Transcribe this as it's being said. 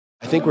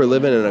think we're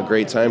living in a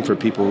great time for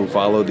people who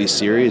follow these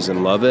series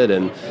and love it.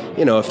 And,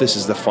 if this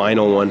is the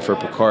final one for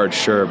Picard,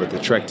 sure, but the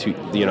trek to,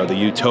 the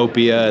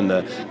utopia and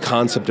the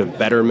concept of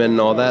betterment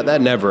and all that,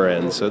 that never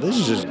ends. So this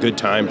is just a good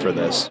time for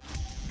this.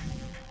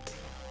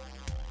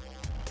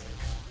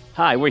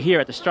 Hi, we're here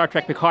at the Star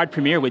Trek Picard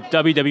premiere with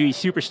WWE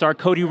superstar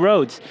Cody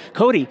Rhodes.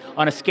 Cody,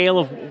 on a scale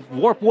of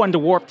Warp 1 to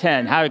Warp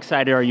 10, how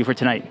excited are you for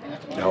tonight?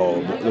 Oh,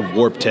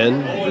 Warp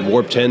 10?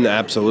 Warp 10,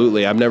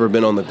 absolutely. I've never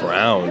been on the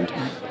ground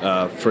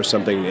for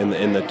something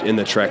in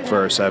the Trek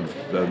verse. I'm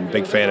a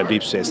big fan of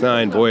Deep Space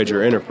Nine,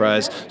 Voyager,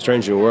 Enterprise,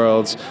 Strange New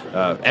Worlds,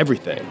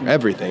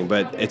 everything.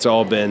 But it's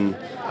all been,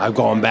 I've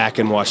gone back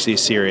and watched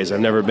these series. I've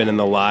never been in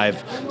the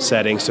live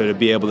setting, so to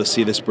be able to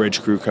see this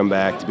bridge crew come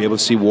back, to be able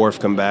to see Worf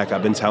come back,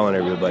 I've been telling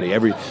everybody,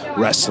 every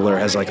wrestler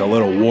has like a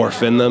little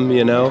Worf in them,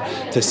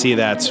 to see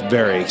that's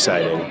very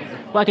exciting.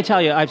 Well, I can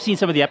tell you, I've seen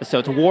some of the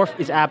episodes. Worf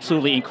is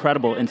absolutely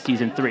incredible in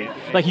season 3.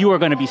 Like, you are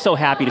going to be so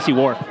happy to see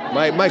Worf.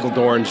 Michael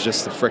Dorn's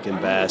just the freaking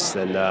best,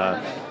 and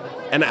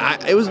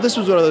this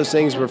was one of those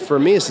things where, for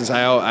me, since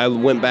I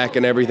went back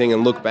and everything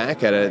and looked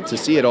back at it, to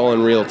see it all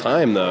in real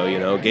time,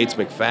 though, Gates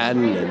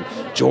McFadden and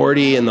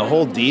Geordi and the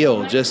whole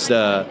deal, just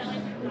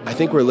I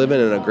think we're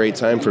living in a great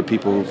time for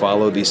people who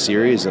follow these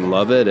series and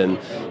love it. And,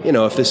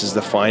 if this is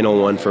the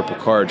final one for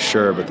Picard,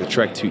 sure, but the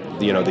trek to,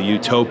 the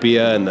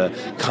utopia and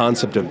the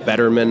concept of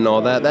betterment and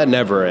all that, that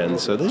never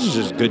ends. So this is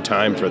just a good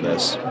time for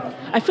this.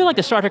 I feel like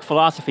the Star Trek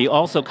philosophy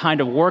also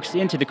kind of works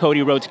into the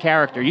Cody Rhodes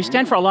character. You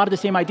stand for a lot of the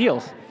same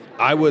ideals.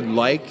 I would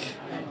like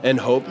and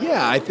hope,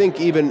 I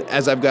think even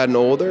as I've gotten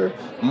older,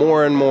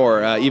 more and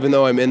more, even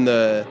though I'm in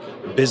the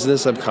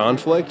business of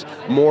conflict,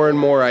 more and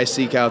more I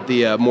seek out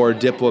the more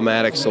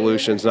diplomatic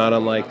solutions, not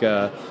unlike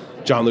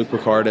Jean-Luc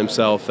Picard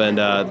himself. And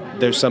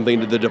there's something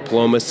to the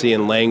diplomacy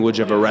and language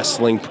of a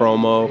wrestling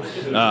promo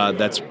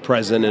that's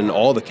present in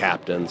all the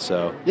captains.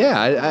 So,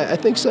 I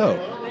think so.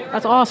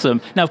 That's awesome.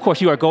 Now, of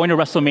course, you are going to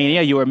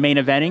WrestleMania. You are main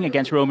eventing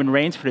against Roman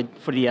Reigns for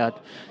the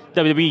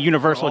WWE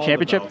Universal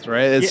Championship. Belts,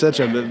 right? It's such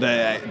the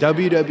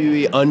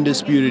WWE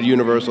Undisputed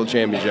Universal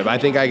Championship. I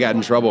think I got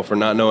in trouble for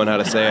not knowing how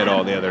to say it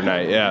all the other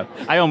night, yeah.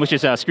 I almost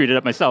just screwed it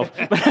up myself.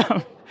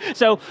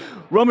 So,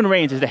 Roman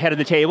Reigns is the head of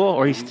the table,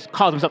 or he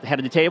calls himself the head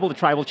of the table, the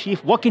tribal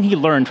chief. What can he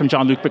learn from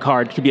Jean-Luc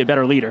Picard to be a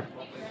better leader?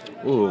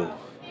 Ooh.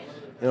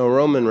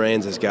 Roman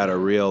Reigns has got a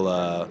real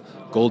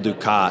Gold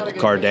Dukat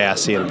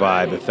Cardassian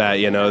vibe. If that,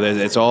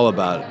 it's all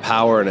about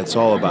power and it's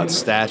all about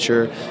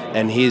stature,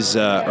 and he's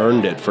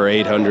earned it for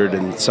 800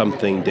 and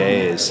something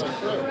days.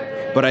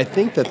 But I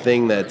think the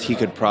thing that he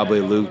could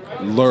probably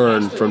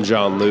learn from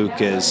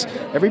Jean-Luc is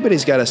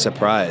everybody's got a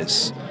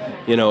surprise,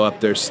 up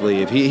their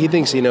sleeve. He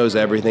thinks he knows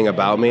everything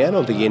about me. I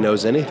don't think he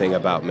knows anything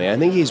about me. I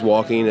think he's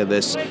walking into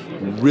this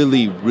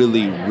really,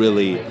 really,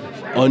 really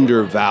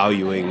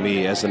undervaluing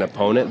me as an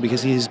opponent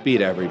because he's beat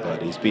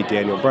everybody. He's beat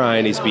Daniel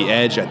Bryan, he's beat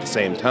Edge at the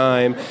same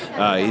time,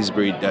 he's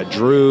beat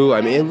Drew,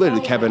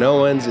 literally Kevin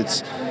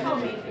Owens.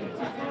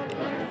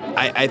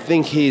 I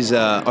think he's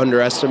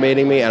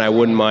underestimating me, and I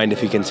wouldn't mind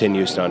if he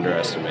continues to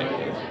underestimate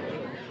me.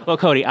 Well,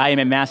 Cody, I am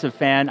a massive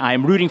fan. I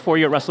am rooting for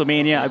you at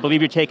WrestleMania. I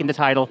believe you're taking the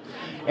title,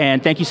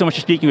 and thank you so much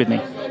for speaking with me.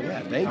 Yeah,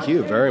 thank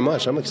you very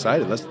much. I'm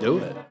excited. Let's do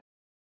it.